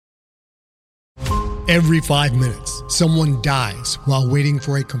Every 5 minutes, someone dies while waiting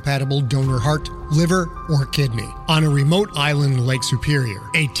for a compatible donor heart, liver, or kidney. On a remote island in Lake Superior,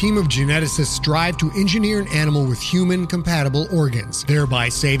 a team of geneticists strive to engineer an animal with human-compatible organs, thereby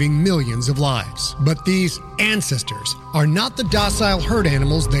saving millions of lives. But these ancestors are not the docile herd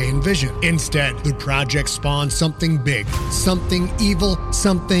animals they envision. Instead, the project spawns something big, something evil,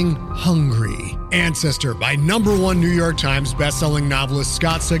 something hungry. Ancestor by #1 New York Times bestselling novelist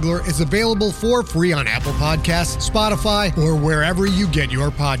Scott Sigler is available for free on Apple Podcasts, Spotify, or wherever you get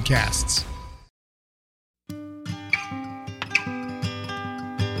your podcasts.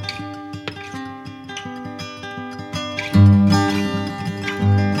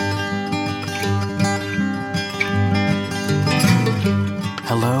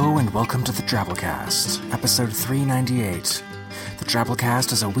 Hello and welcome to the Drabblecast, episode 398. The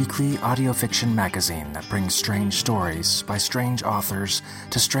Drabblecast is a weekly audio fiction magazine that brings strange stories by strange authors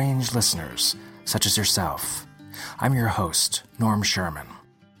to strange listeners, such as yourself. I'm your host, Norm Sherman.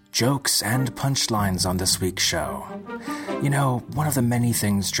 Jokes and punchlines on this week's show. You know, one of the many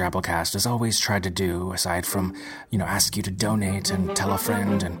things Drabblecast has always tried to do, aside from, ask you to donate and tell a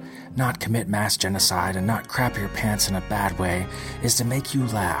friend and not commit mass genocide and not crap your pants in a bad way, is to make you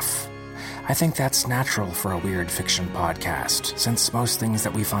laugh. I think that's natural for a weird fiction podcast, since most things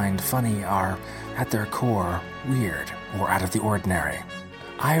that we find funny are, at their core, weird or out of the ordinary.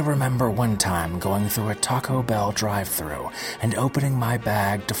 I remember one time going through a Taco Bell drive-thru and opening my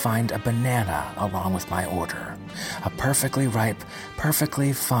bag to find a banana along with my order. A perfectly ripe,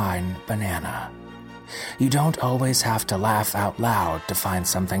 perfectly fine banana. You don't always have to laugh out loud to find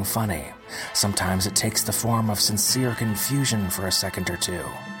something funny. Sometimes it takes the form of sincere confusion for a second or two.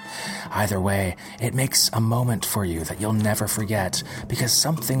 Either way, it makes a moment for you that you'll never forget because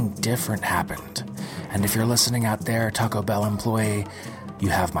something different happened. And if you're listening out there, Taco Bell employee, you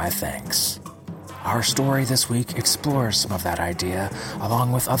have my thanks. Our story this week explores some of that idea,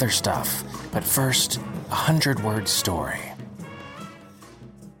 along with other stuff. But first, 100-word story.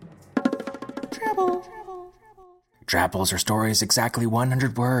 Drabbles are stories exactly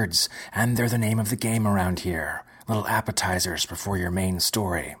 100 words, and they're the name of the game around here. Little appetizers before your main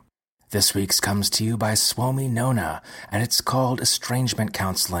story. This week's comes to you by Swami Nona, and it's called Estrangement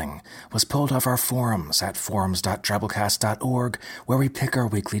Counseling. Was pulled off our forums at forums.drabblecast.org, where we pick our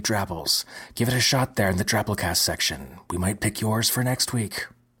weekly drabbles. Give it a shot there in the Drabblecast section. We might pick yours for next week.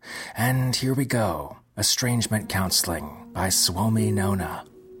 And here we go. Estrangement Counseling by Swami Nona.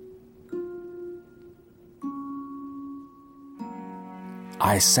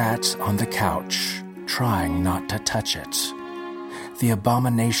 I sat on the couch, trying not to touch it. The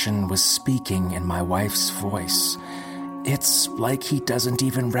abomination was speaking in my wife's voice. It's like he doesn't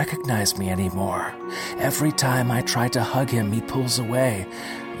even recognize me anymore. Every time I try to hug him, he pulls away.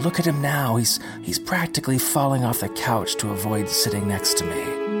 Look at him now. He's practically falling off the couch to avoid sitting next to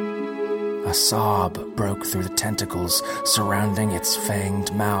me. A sob broke through the tentacles surrounding its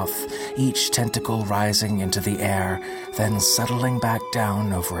fanged mouth, each tentacle rising into the air, then settling back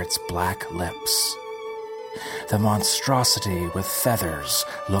down over its black lips. The monstrosity with feathers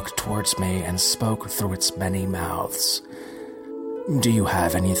looked towards me and spoke through its many mouths. Do you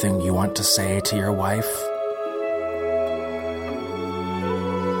have anything you want to say to your wife?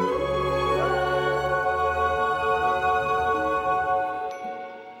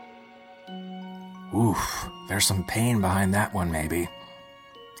 Oof, there's some pain behind that one, maybe.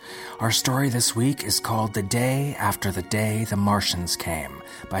 Our story this week is called The Day After the Day the Martians Came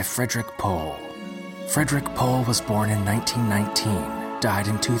by Frederik Pohl. Frederik Pohl was born in 1919, died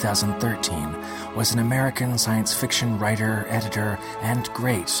in 2013, was an American science fiction writer, editor, and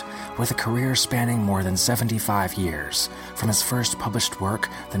great, with a career spanning more than 75 years, from his first published work,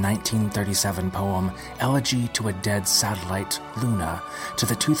 the 1937 poem Elegy to a Dead Satellite, Luna, to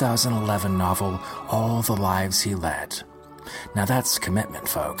the 2011 novel All the Lives He Led. Now that's commitment,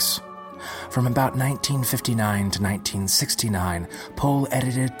 folks. From about 1959 to 1969, Pohl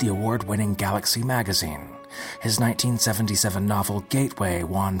edited the award-winning Galaxy magazine. His 1977 novel Gateway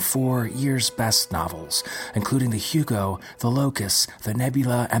won 4 Year's Best Novels, including the Hugo, the Locus, the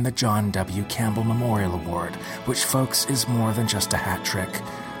Nebula, and the John W. Campbell Memorial Award, which, folks, is more than just a hat trick.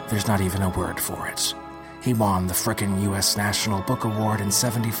 There's not even a word for it. He won the frickin' U.S. National Book Award in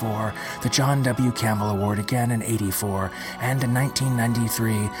 '74, the John W. Campbell Award again in '84, and in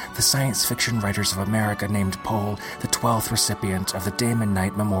 1993, the Science Fiction Writers of America named Pohl the 12th recipient of the Damon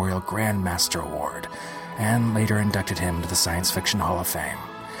Knight Memorial Grandmaster Award, and later inducted him to the Science Fiction Hall of Fame.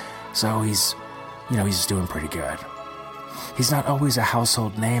 So he's doing pretty good. He's not always a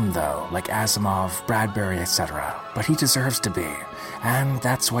household name, though, like Asimov, Bradbury, etc., but he deserves to be, and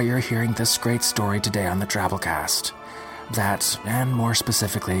that's why you're hearing this great story today on the Drabblecast. That, and more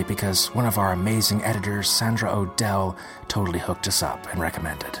specifically because one of our amazing editors, Sandra O'Dell, totally hooked us up and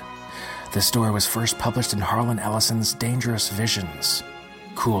recommended. This story was first published in Harlan Ellison's Dangerous Visions.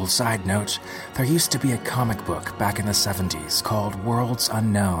 Cool side note, there used to be a comic book back in the 70s called Worlds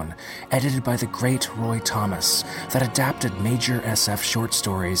Unknown, edited by the great Roy Thomas, that adapted major SF short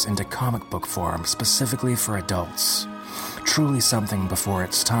stories into comic book form specifically for adults. Truly something before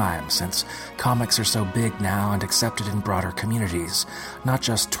its time, since comics are so big now and accepted in broader communities, not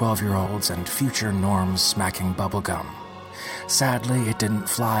just 12-year-olds and future norms smacking bubblegum. Sadly, it didn't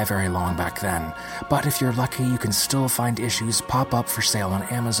fly very long back then, but if you're lucky, you can still find issues pop up for sale on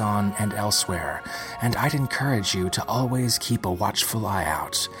Amazon and elsewhere, and I'd encourage you to always keep a watchful eye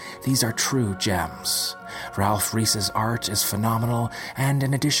out. These are true gems. Ralph Reese's art is phenomenal, and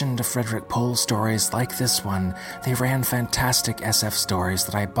in addition to Frederik Pohl's stories like this one, they ran fantastic SF stories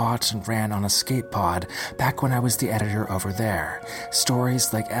that I bought and ran on Escape Pod back when I was the editor over there.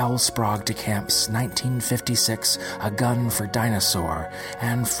 Stories like L. Sprague de Camp's 1956 A Gun for Dinosaur,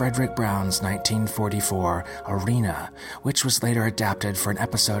 and Frederick Brown's 1944 Arena, which was later adapted for an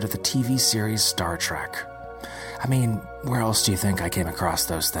episode of the TV series Star Trek. I mean, where else do you think I came across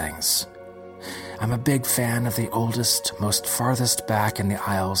those things? I'm a big fan of the oldest, most farthest back in the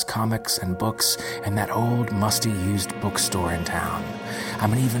aisles comics and books in that old, musty, used bookstore in town.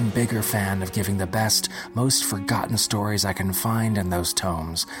 I'm an even bigger fan of giving the best, most forgotten stories I can find in those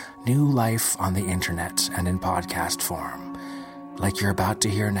tomes new life on the internet and in podcast form, like you're about to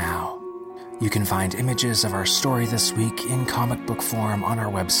hear now. You can find images of our story this week in comic book form on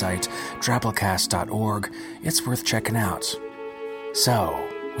our website, drabblecast.org. It's worth checking out. So,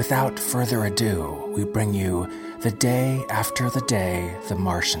 without further ado, we bring you The Day After the Day the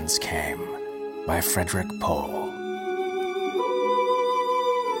Martians Came by Frederik Pohl.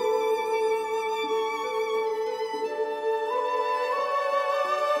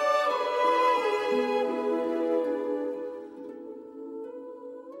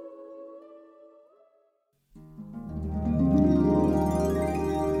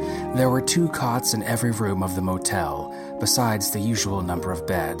 There were 2 cots in every room of the motel, besides the usual number of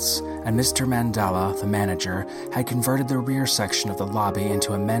beds, and Mr. Mandala, the manager, had converted the rear section of the lobby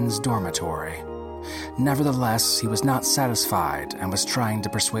into a men's dormitory. Nevertheless, he was not satisfied and was trying to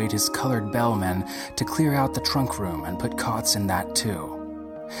persuade his colored bellmen to clear out the trunk room and put cots in that too.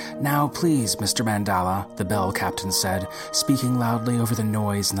 "Now, please, Mr. Mandala," the bell captain said, speaking loudly over the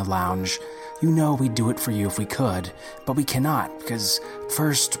noise in the lounge. "You know we'd do it for you if we could, but we cannot, because,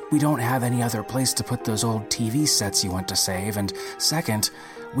 first, we don't have any other place to put those old TV sets you want to save, and second,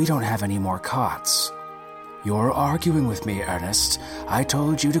 we don't have any more cots." "You're arguing with me, Ernest. I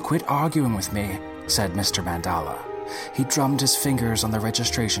told you to quit arguing with me," said Mr. Mandala. He drummed his fingers on the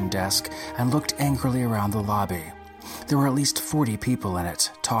registration desk and looked angrily around the lobby. There were at least 40 people in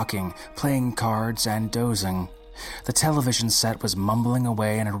it, talking, playing cards, and dozing. The television set was mumbling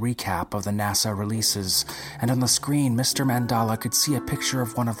away in a recap of the NASA releases, and on the screen Mr. Mandala could see a picture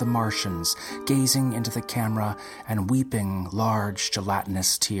of one of the Martians, gazing into the camera and weeping large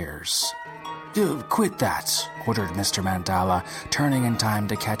gelatinous tears. "Quit that," ordered Mr. Mandala, turning in time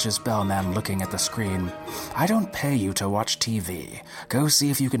to catch his bellman looking at the screen. "I don't pay you to watch TV. Go see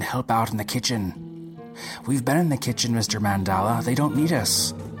if you can help out in the kitchen." "We've been in the kitchen, Mr. Mandala. They don't need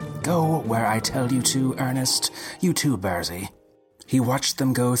us." "Go where I tell you to, Ernest. You too, Bersey." He watched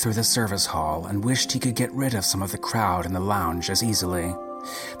them go through the service hall and wished he could get rid of some of the crowd in the lounge as easily.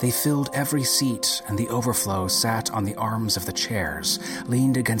 They filled every seat, and the overflow sat on the arms of the chairs,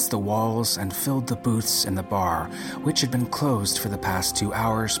 leaned against the walls, and filled the booths in the bar, which had been closed for the past 2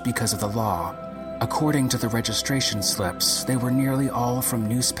 hours because of the law. According to the registration slips, they were nearly all from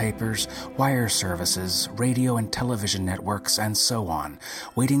newspapers, wire services, radio and television networks, and so on,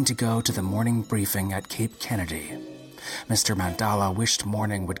 waiting to go to the morning briefing at Cape Kennedy. Mr. Mandala wished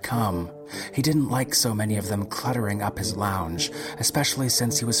morning would come. He didn't like so many of them cluttering up his lounge, especially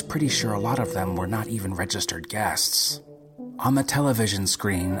since he was pretty sure a lot of them were not even registered guests. On the television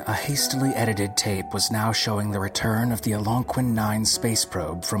screen, a hastily edited tape was now showing the return of the Algonquin 9 space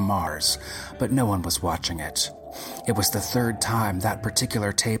probe from Mars, but no one was watching it. It was the 3rd time that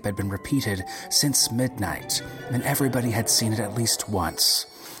particular tape had been repeated since midnight, and everybody had seen it at least once.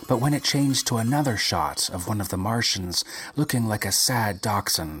 But when it changed to another shot of one of the Martians looking like a sad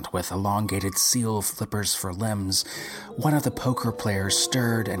dachshund with elongated seal flippers for limbs, one of the poker players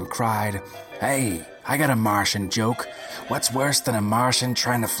stirred and cried, "Hey, I got a Martian joke. What's worse than a Martian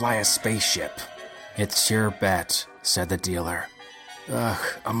trying to fly a spaceship?" "It's your bet," said the dealer. Ugh,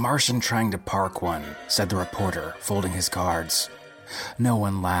 a Martian trying to park one, said the reporter, folding his cards. No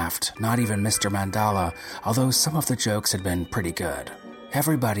one laughed, not even Mr. Mandala, although some of the jokes had been pretty good.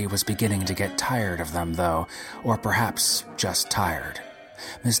 Everybody was beginning to get tired of them, though, or perhaps just tired.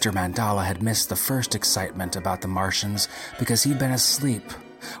 Mr. Mandala had missed the first excitement about the Martians because he'd been asleep.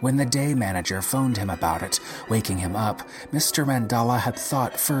 When the day manager phoned him about it, waking him up, Mr. Mandala had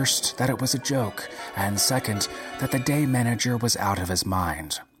thought first that it was a joke, and second, that the day manager was out of his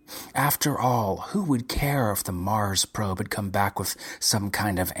mind. After all, who would care if the Mars probe had come back with some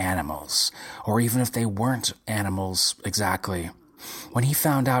kind of animals, or even if they weren't animals exactly? When he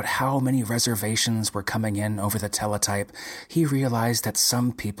found out how many reservations were coming in over the teletype, he realized that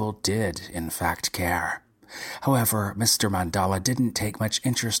some people did, in fact, care. However, Mr. Mandala didn't take much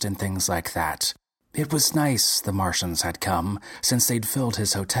interest in things like that. It was nice the Martians had come, since they'd filled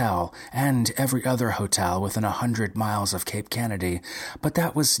his hotel, and every other hotel within 100 miles of Cape Kennedy, but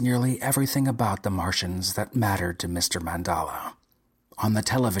that was nearly everything about the Martians that mattered to Mr. Mandala. On the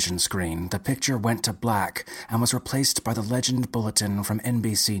television screen, the picture went to black and was replaced by the legend bulletin from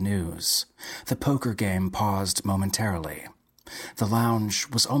NBC News. The poker game paused momentarily. The lounge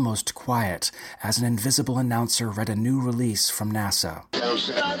was almost quiet as an invisible announcer read a new release from NASA.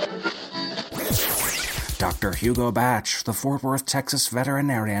 Dr. Hugo Batch, the Fort Worth, Texas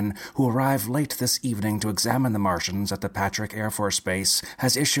veterinarian who arrived late this evening to examine the Martians at the Patrick Air Force Base,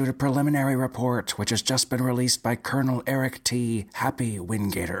 has issued a preliminary report which has just been released by Colonel Eric T. Happy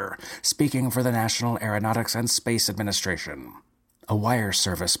Wingater, speaking for the National Aeronautics and Space Administration. A wire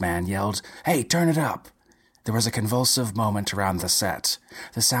service man yelled, "Hey, turn it up!" There was a convulsive moment around the set.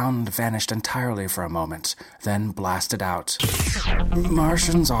 The sound vanished entirely for a moment, then blasted out.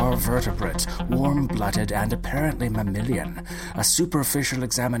 Martians are vertebrate, warm-blooded, and apparently mammalian. A superficial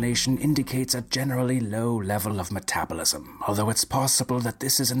examination indicates a generally low level of metabolism, although it's possible that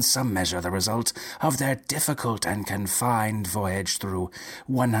this is in some measure the result of their difficult and confined voyage through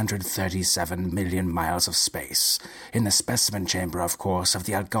 137 million miles of space. In the specimen chamber, of course, of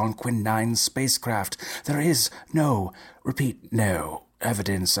the Algonquin 9 spacecraft, there is no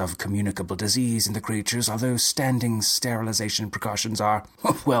evidence of communicable disease in the creatures, although standing sterilization precautions are,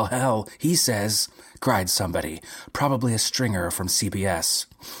 well, hell, he says, cried somebody, probably a stringer from CBS.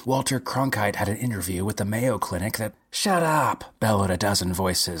 Walter Cronkite had an interview with the Mayo Clinic that, "Shut up," bellowed a dozen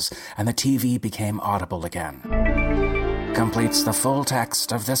voices, and the TV became audible again. Completes the full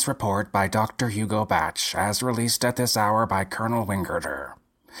text of this report by Dr. Hugo Batch, as released at this hour by Colonel Wingater.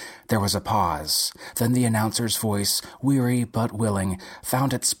 There was a pause. Then the announcer's voice, weary but willing,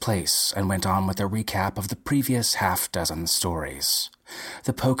 found its place and went on with a recap of the previous half-dozen stories.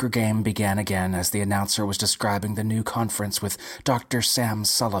 The poker game began again as the announcer was describing the new conference with Dr. Sam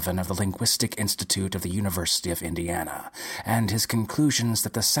Sullivan of the Linguistic Institute of the University of Indiana, and his conclusions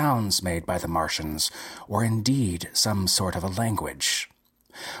that the sounds made by the Martians were indeed some sort of a language.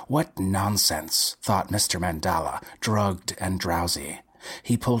 What nonsense, thought Mr. Mandala, drugged and drowsy.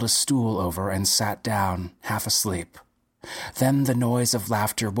 He pulled a stool over and sat down, half asleep. Then the noise of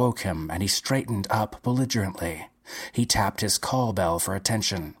laughter woke him, and he straightened up belligerently. He tapped his call bell for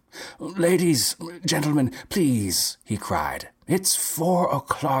attention. "Ladies, gentlemen, please," he cried. "It's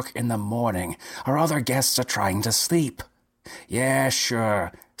 4:00 in the morning. Our other guests are trying to sleep." "Yeah,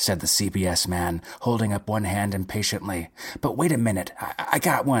 sure," said the CBS man, holding up one hand impatiently. "But wait a minute, I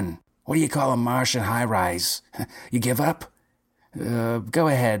got one. What do you call a Martian high-rise? You give up?" Go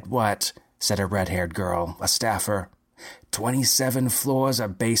ahead, what?" said a red-haired girl, a staffer. 27 floors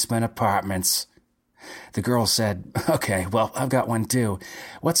of basement apartments." The girl said, "Okay, well, I've got one too.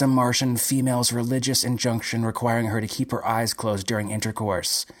 What's a Martian female's religious injunction requiring her to keep her eyes closed during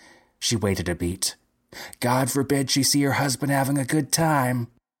intercourse?" She waited a beat. "God forbid she see her husband having a good time."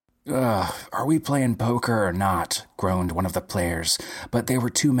 "Ugh, are we playing poker or not?" groaned one of the players, but they were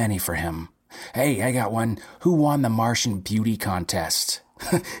too many for him. "Hey, I got one. Who won the Martian beauty contest?"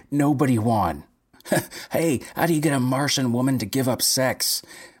 "Nobody won." "Hey, how do you get a Martian woman to give up sex?"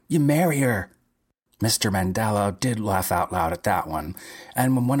 "You marry her." Mr. Mandala did laugh out loud at that one,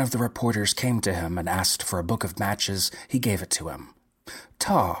 and when one of the reporters came to him and asked for a book of matches, he gave it to him.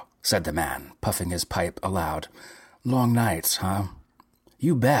 "Ta," said the man, puffing his pipe aloud. "Long nights, huh?"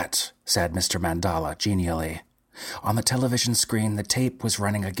 "You bet," said Mr. Mandala genially. On the television screen, the tape was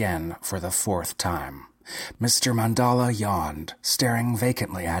running again for the 4th time. Mr. Mandala yawned, staring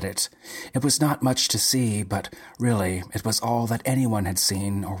vacantly at it. It was not much to see, but really, it was all that anyone had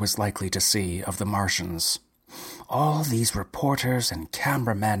seen or was likely to see of the Martians. All these reporters and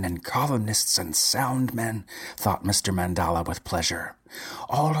cameramen and columnists and sound men, thought Mr. Mandala with pleasure.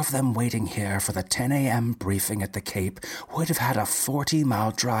 All of them waiting here for the 10 a.m. briefing at the Cape would have had a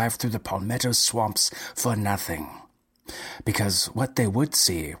 40-mile drive through the palmetto swamps for nothing. Because what they would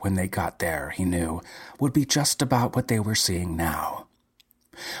see when they got there, he knew, would be just about what they were seeing now.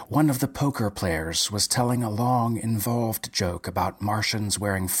 One of the poker players was telling a long, involved joke about Martians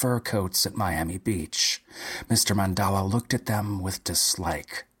wearing fur coats at Miami Beach. Mr. Mandala looked at them with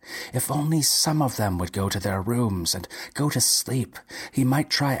dislike. If only some of them would go to their rooms and go to sleep, he might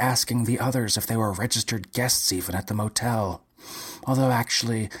try asking the others if they were registered guests even at the motel. Although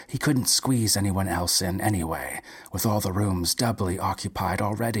actually, he couldn't squeeze anyone else in anyway, with all the rooms doubly occupied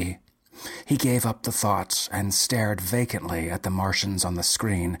already. He gave up the thought and stared vacantly at the Martians on the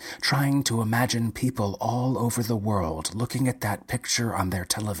screen, trying to imagine people all over the world looking at that picture on their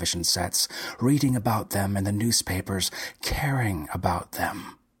television sets, reading about them in the newspapers, caring about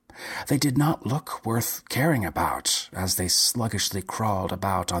them. They did not look worth caring about as they sluggishly crawled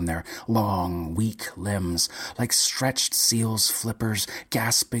about on their long, weak limbs, like stretched seals' flippers,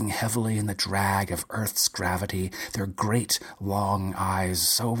 gasping heavily in the drag of Earth's gravity, their great, long eyes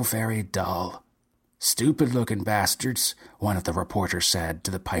so very dull. "Stupid-looking bastards," one of the reporters said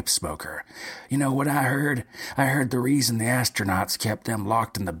to the pipe smoker. "You know what I heard? I heard the reason the astronauts kept them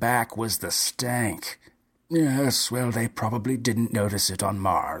locked in the back was the stank." "Yes, well, they probably didn't notice it on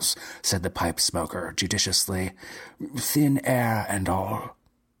Mars," said the pipe smoker judiciously. "Thin air and all."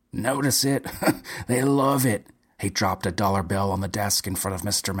 "Notice it? They love it." He dropped a dollar bill on the desk in front of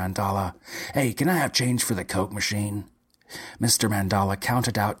Mr. Mandala. "Hey, can I have change for the Coke machine?" Mr. Mandala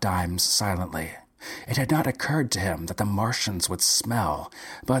counted out dimes silently. It had not occurred to him that the Martians would smell,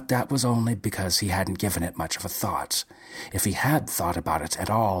 but that was only because he hadn't given it much of a thought. If he had thought about it at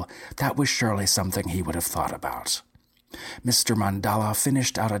all, that was surely something he would have thought about. Mr. Mandala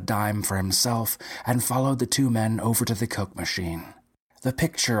finished out a dime for himself and followed the two men over to the Coke machine. The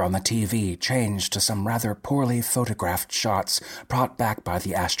picture on the TV changed to some rather poorly photographed shots brought back by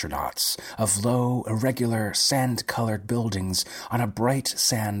the astronauts of low, irregular, sand-colored buildings on a bright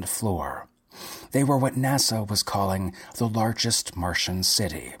sand floor. They were what NASA was calling the largest Martian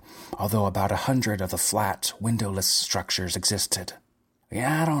city, although about 100 of the flat, windowless structures existed.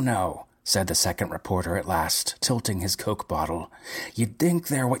 "Yeah, I don't know," said the second reporter at last, tilting his Coke bottle. "You'd think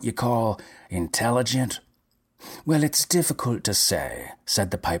they're what you call intelligent?" "Well, it's difficult to say,"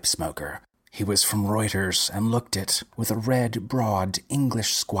 said the pipe smoker. He was from Reuters and looked it with a red, broad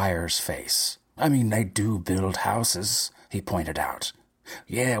English squire's face. "I mean, they do build houses," he pointed out.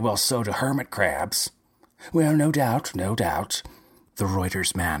 "Yeah, well, so do hermit crabs." "Well, no doubt, no doubt." The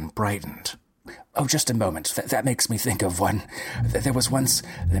Reuters man brightened. "Oh, just a moment. That makes me think of one. There was once,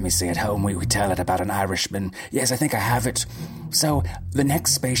 let me see, at home we tell it about an Irishman. Yes, I think I have it. So, the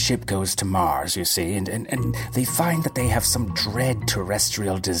next spaceship goes to Mars, you see, and they find that they have some dread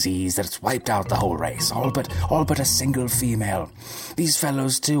terrestrial disease that's wiped out the whole race, all but a single female. These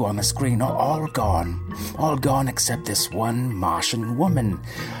fellows, too, on the screen, all gone. All gone except this one Martian woman.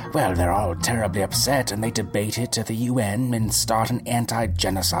 Well, they're all terribly upset, and they debate it at the UN and start an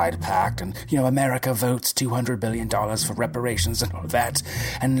anti-genocide pact, and, America votes $200 billion for reparations and all that.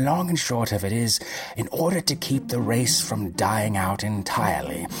 And long and short of it is, in order to keep the race from dying out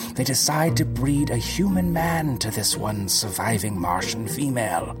entirely, they decide to breed a human man to this one surviving Martian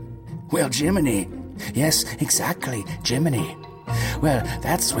female. Well, Jiminy. Yes, exactly, Jiminy. Well,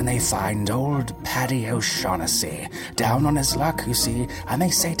 that's when they find old Paddy O'Shaughnessy. Down on his luck, you see, I may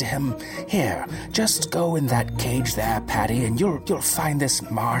say to him, "Here, just go in that cage there, Paddy, and you'll find this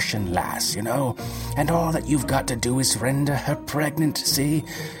Martian lass, and all that you've got to do is render her pregnant, see?"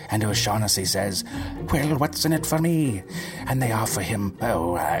 And O'Shaughnessy says, "Well, what's in it for me?" And they offer him,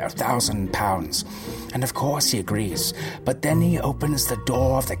 £1,000. And of course he agrees. But then he opens the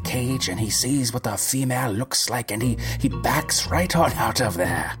door of the cage and he sees what the female looks like, and he backs right on out of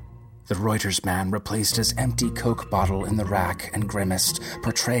there. The Reuters man replaced his empty Coke bottle in the rack and grimaced,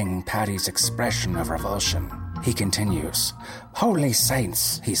 portraying Paddy's expression of revulsion. He continues, "Holy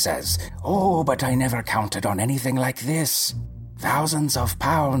saints," he says. "Oh, but I never counted on anything like this." "Thousands of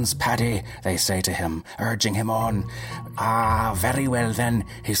pounds, Paddy," they say to him, urging him on. "Ah, very well then,"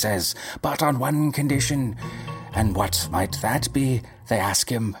 he says, "but on one condition." "And what might that be?" they ask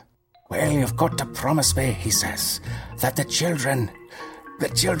him. "Well, you've got to promise me," he says, "that the children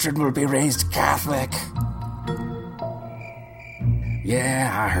will be raised Catholic."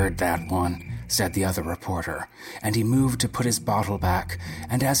 "Yeah, I heard that one," said the other reporter, and he moved to put his bottle back,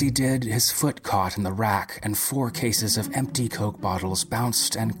 and as he did, his foot caught in the rack and 4 cases of empty Coke bottles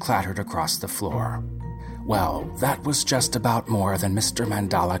bounced and clattered across the floor. Well, that was just about more than Mr.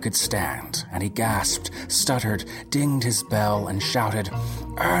 Mandala could stand, and he gasped, stuttered, dinged his bell, and shouted,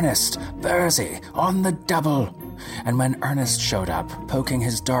 "Ernest, Bursey, on the double!" And when Ernest showed up, poking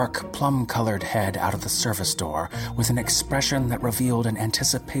his dark, plum-colored head out of the service door with an expression that revealed an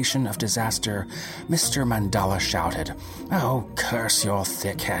anticipation of disaster, Mr. Mandala shouted, "Oh, curse your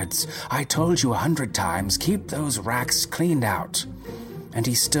thick heads! I told you 100 times, keep those racks cleaned out!" And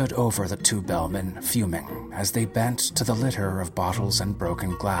he stood over the two bellmen, fuming, as they bent to the litter of bottles and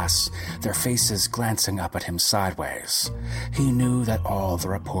broken glass, their faces glancing up at him sideways. He knew that all the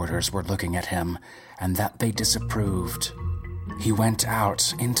reporters were looking at him, and that they disapproved. He went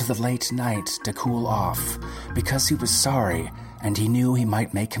out into the late night to cool off, because he was sorry, and he knew he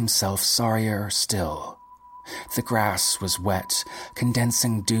might make himself sorrier still. The grass was wet,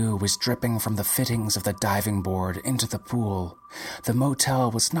 condensing dew was dripping from the fittings of the diving board into the pool. The motel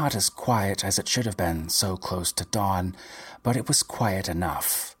was not as quiet as it should have been so close to dawn, but it was quiet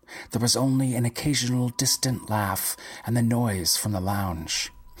enough. There was only an occasional distant laugh and the noise from the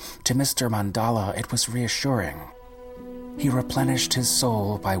lounge. To Mr. Mandala it was reassuring. He replenished his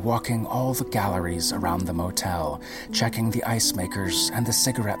soul by walking all the galleries around the motel, checking the ice makers and the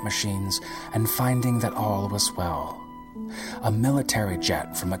cigarette machines, and finding that all was well. A military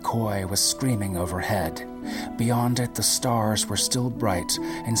jet from McCoy was screaming overhead. Beyond it, the stars were still bright,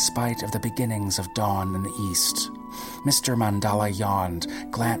 in spite of the beginnings of dawn in the east. Mr. Mandala yawned,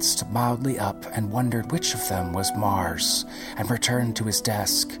 glanced mildly up, and wondered which of them was Mars, and returned to his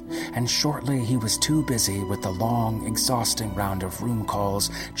desk. And shortly he was too busy with the long, exhausting round of room calls,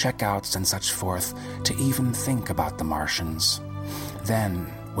 checkouts, and such forth, to even think about the Martians. Then,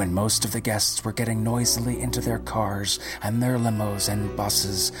 when most of the guests were getting noisily into their cars and their limos and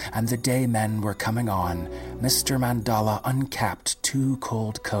buses, and the day men were coming on, Mr. Mandala uncapped 2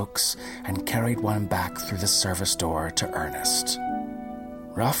 cold Cokes and carried one back through the service door to Ernest.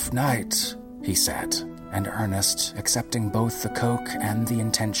 "Rough night," he said, and Ernest, accepting both the Coke and the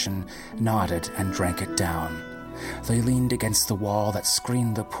intention, nodded and drank it down. They leaned against the wall that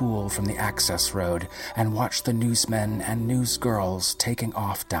screened the pool from the access road and watched the newsmen and newsgirls taking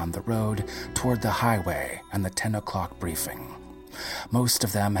off down the road toward the highway and the 10 o'clock briefing. Most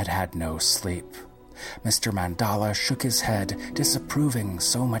of them had had no sleep. Mr. Mandala shook his head, disapproving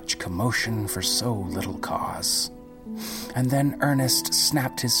so much commotion for so little cause. And then Ernest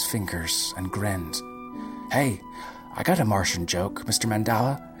snapped his fingers and grinned. "Hey, I got a Martian joke, Mr.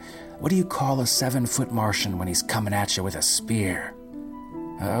 Mandala. What do you call a 7-foot Martian when he's coming at you with a spear?"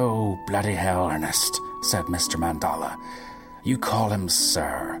 "Oh, bloody hell, Ernest," said Mr. Mandala. "You call him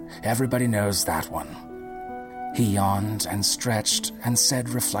sir. Everybody knows that one." He yawned and stretched and said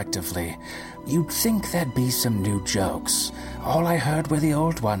reflectively, "You'd think there'd be some new jokes. All I heard were the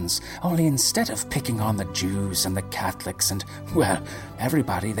old ones, only instead of picking on the Jews and the Catholics and, well,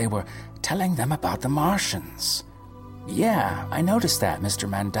 everybody, they were telling them about the Martians." "Yeah, I noticed that, Mr.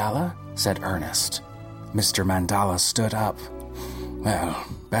 Mandala," said Ernest. Mr. Mandala stood up. "Well,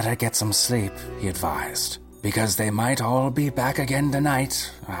 better get some sleep," he advised, "because they might all be back again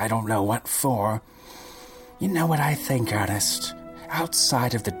tonight. I don't know what for. You know what I think, Ernest?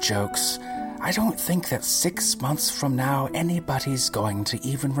 Outside of the jokes, I don't think that 6 months from now anybody's going to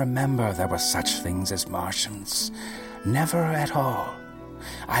even remember there were such things as Martians. Never at all.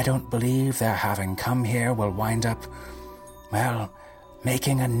 I don't believe their having come here will wind up, well,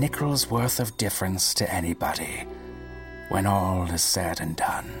 making a nickel's worth of difference to anybody when all is said and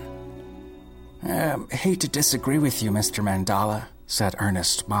done." "Hate to disagree with you, Mr. Mandala," said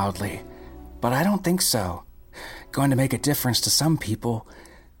Ernest mildly, "but I don't think so. Going to make a difference to some people.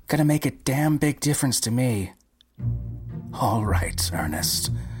 Gonna make a damn big difference to me." "All right,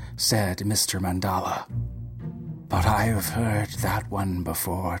 Ernest," said Mr. Mandala. "But I've heard that one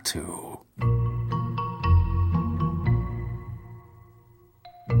before, too."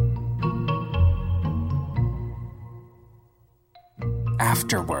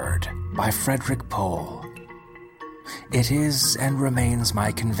 Afterword by Frederick Pohl. It is and remains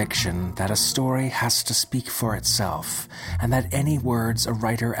my conviction that a story has to speak for itself, and that any words a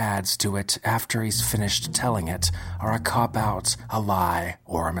writer adds to it after he's finished telling it are a cop-out, a lie,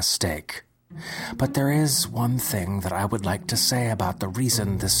 or a mistake. But there is one thing that I would like to say about the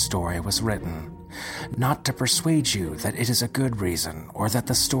reason this story was written. Not to persuade you that it is a good reason, or that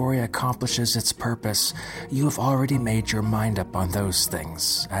the story accomplishes its purpose. You have already made your mind up on those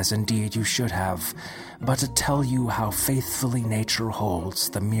things, as indeed you should have, but to tell you how faithfully nature holds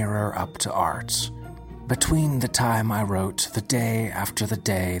the mirror up to art. Between the time I wrote The Day After the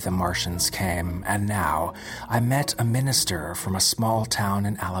Day the Martians Came and now, I met a minister from a small town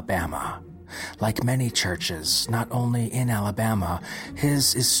in Alabama. Like many churches, not only in Alabama,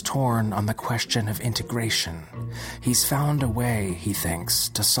 his is torn on the question of integration. He's found a way, he thinks,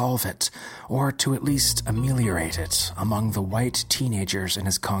 to solve it, or to at least ameliorate it among the white teenagers in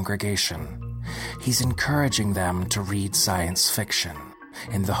his congregation. He's encouraging them to read science fiction,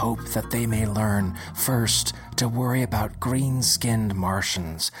 in the hope that they may learn, first, to worry about green-skinned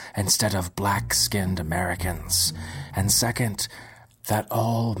Martians instead of black-skinned Americans, and second, that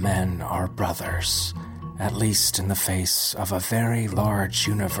all men are brothers, at least in the face of a very large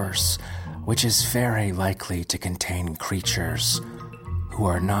universe, which is very likely to contain creatures who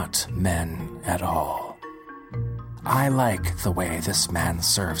are not men at all. I like the way this man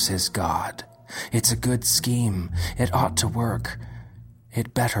serves his God. It's a good scheme. It ought to work.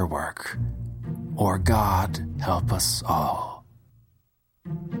 It better work. Or God help us all.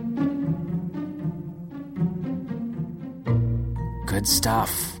 Good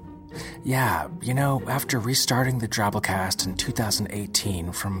stuff. Yeah, after restarting the Drabblecast in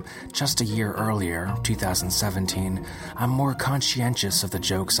 2018 from just a year earlier, 2017, I'm more conscientious of the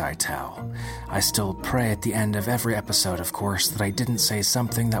jokes I tell. I still pray at the end of every episode, of course, that I didn't say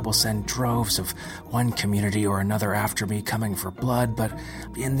something that will send droves of one community or another after me coming for blood, but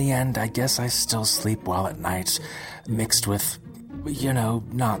in the end, I guess I still sleep well at night, mixed with,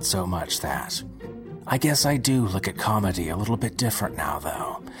 not so much that. I guess I do look at comedy a little bit different now,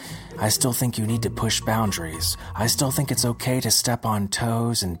 though. I still think you need to push boundaries. I still think it's okay to step on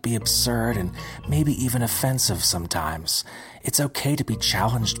toes and be absurd and maybe even offensive sometimes. It's okay to be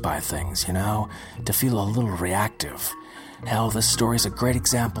challenged by things, to feel a little reactive. Hell, this story's a great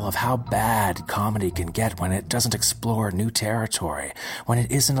example of how bad comedy can get when it doesn't explore new territory, when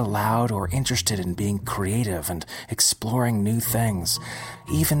it isn't allowed or interested in being creative and exploring new things,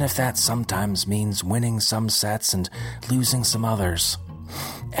 even if that sometimes means winning some sets and losing some others.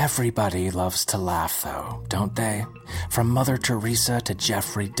 Everybody loves to laugh, though, don't they? From Mother Teresa to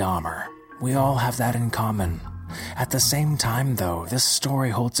Jeffrey Dahmer. We all have that in common. At the same time, though, this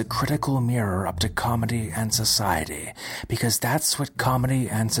story holds a critical mirror up to comedy and society, because that's what comedy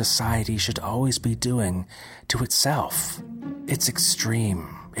and society should always be doing to itself. It's extreme.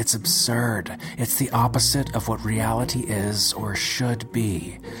 It's absurd. It's the opposite of what reality is or should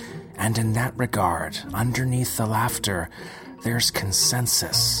be. And in that regard, underneath the laughter, there's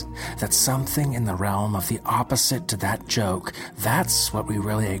consensus that something in the realm of the opposite to that joke, that's what we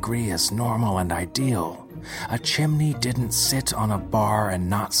really agree is normal and ideal. A chimney didn't sit on a bar and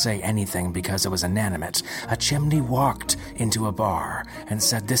not say anything because it was inanimate. A chimney walked into a bar and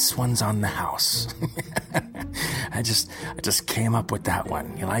said, "This one's on the house." I just came up with that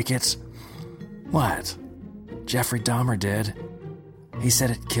one. You like it? What? Jeffrey Dahmer did. He said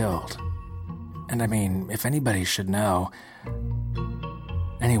it killed. And I mean, if anybody should know.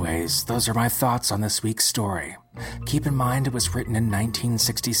 Anyways, those are my thoughts on this week's story. Keep in mind it was written in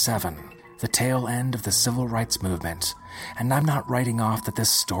 1967, the tail end of the Civil Rights Movement, and I'm not writing off that this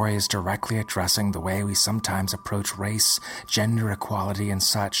story is directly addressing the way we sometimes approach race, gender equality, and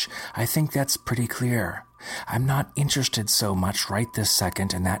such. I think that's pretty clear. I'm not interested so much right this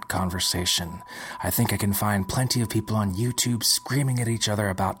second in that conversation. I think I can find plenty of people on YouTube screaming at each other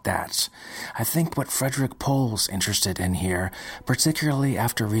about that. I think what Frederick Pohl's interested in here, particularly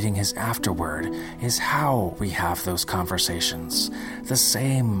after reading his afterword, is how we have those conversations. The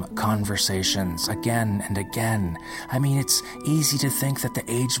same conversations again and again. I mean, it's easy to think that the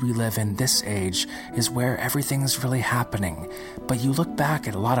age we live in, this age, is where everything's really happening. But you look back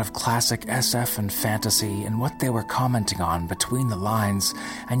at a lot of classic SF and fantasy and what they were commenting on between the lines,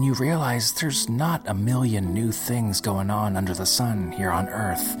 and you realize there's not a million new things going on under the sun here on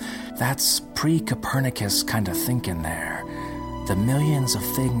Earth. That's pre-Copernicus kind of thinking there. The millions of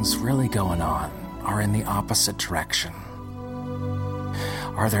things really going on are in the opposite direction.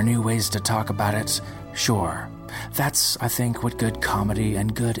 Are there new ways to talk about it? Sure. That's, I think, what good comedy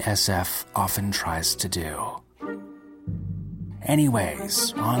and good SF often tries to do.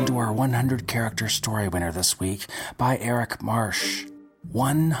 Anyways, on to our 100-character story winner this week by Eric Marsh.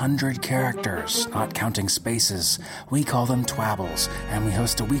 100 characters, not counting spaces. We call them twabbles, and we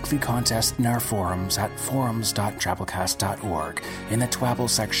host a weekly contest in our forums at forums.drabblecast.org in the twabble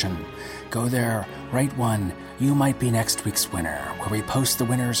section. Go there, write one. You might be next week's winner, where we post the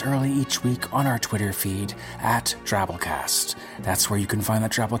winners early each week on our Twitter feed at Drabblecast. That's where you can find the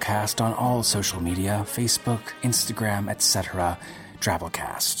Drabblecast on all social media, Facebook, Instagram, etc.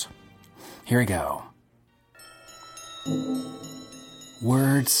 Drabblecast. Here we go.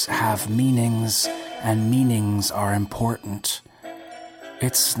 Words have meanings, and meanings are important.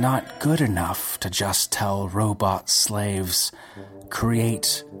 It's not good enough to just tell robot slaves,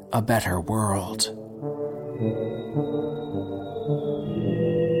 create a better world.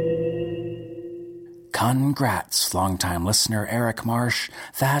 Congrats, longtime listener Eric Marsh.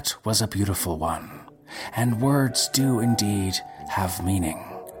 That was a beautiful one. And words do indeed have meaning,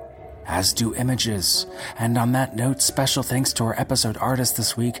 as do images. And on that note, special thanks to our episode artist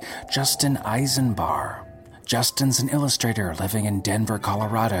this week, Justin Eisenbar. Justin's an illustrator living in Denver,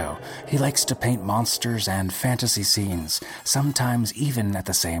 Colorado. He likes to paint monsters and fantasy scenes, sometimes even at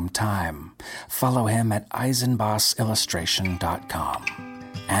the same time. Follow him at eisenbossillustration.com.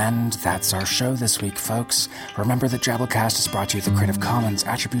 And that's our show this week, folks. Remember that Drabblecast is brought to you with the Creative Commons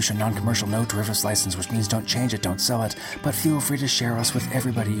Attribution Non-Commercial No Derivatives License, which means don't change it, don't sell it, but feel free to share us with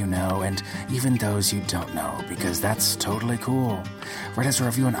everybody you know, and even those you don't know, because that's totally cool. Write us a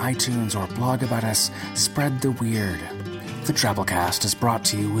review on iTunes or blog about us. Spread the weird. The Drabblecast is brought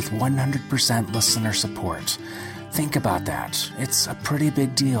to you with 100% listener support. Think about that. It's a pretty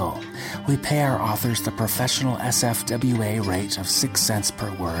big deal. We pay our authors the professional SFWA rate of 6 cents per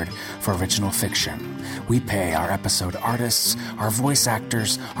word for original fiction. We pay our episode artists, our voice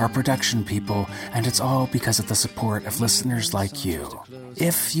actors, our production people, and it's all because of the support of listeners like you.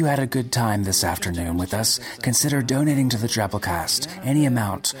 If you had a good time this afternoon with us, consider donating to the Drabblecast, any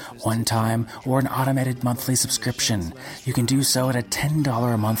amount, one time, or an automated monthly subscription. You can do so at a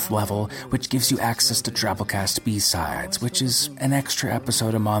 $10 a month level, which gives you access to Drabblecast B-Sides, which is an extra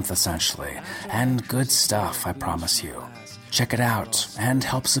episode a month, essentially. And good stuff, I promise you. Check it out and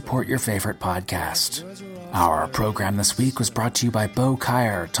help support your favorite podcast. Our program this week was brought to you by Bo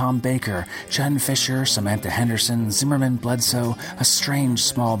Kyer, Tom Baker, Jen Fisher, Samantha Henderson, Zimmerman Bledsoe, a strange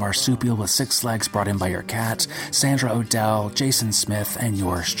small marsupial with 6 legs brought in by your cat, Sandra Odell, Jason Smith, and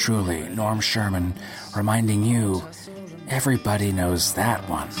yours truly, Norm Sherman, reminding you, everybody knows that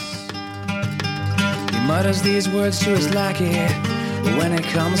one. He mutters these words to his lackey, but when it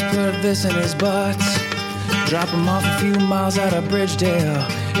comes, put this in his butt. Drop him off a few miles out of Bridgedale,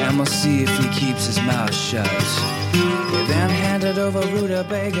 and we'll see if he keeps his mouth shut. They then handed over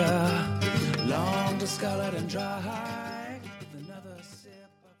rutabaga, long discolored and dry, with another sip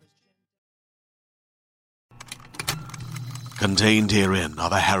of his... Contained herein are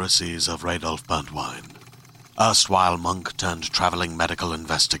the heresies of Radolf Burntwine, erstwhile monk turned traveling medical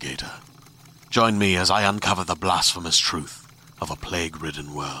investigator. Join me as I uncover the blasphemous truth of a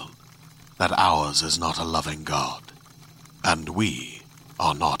plague-ridden world, that ours is not a loving God, and we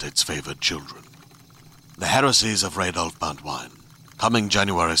are not its favored children. The Heresies of Radolf Burntwine, coming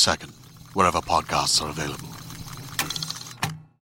January 2nd, wherever podcasts are available.